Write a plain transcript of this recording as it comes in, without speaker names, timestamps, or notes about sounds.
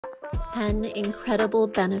10 incredible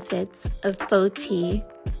benefits of Faux tea,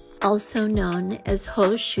 also known as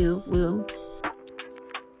Ho Shu Wu.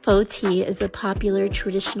 Faux tea is a popular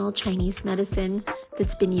traditional Chinese medicine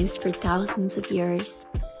that's been used for thousands of years.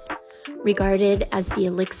 Regarded as the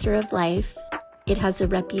elixir of life, it has a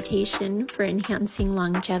reputation for enhancing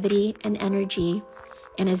longevity and energy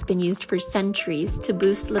and has been used for centuries to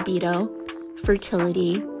boost libido,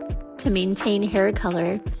 fertility, to maintain hair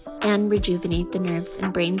color, and rejuvenate the nerves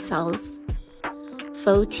and brain cells.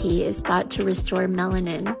 Faux tea is thought to restore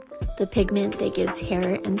melanin, the pigment that gives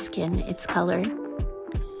hair and skin its color.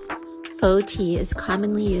 Faux tea is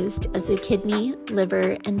commonly used as a kidney,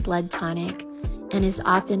 liver, and blood tonic and is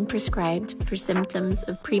often prescribed for symptoms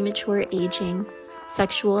of premature aging,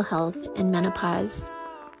 sexual health, and menopause.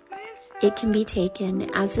 It can be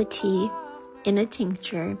taken as a tea, in a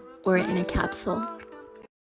tincture, or in a capsule.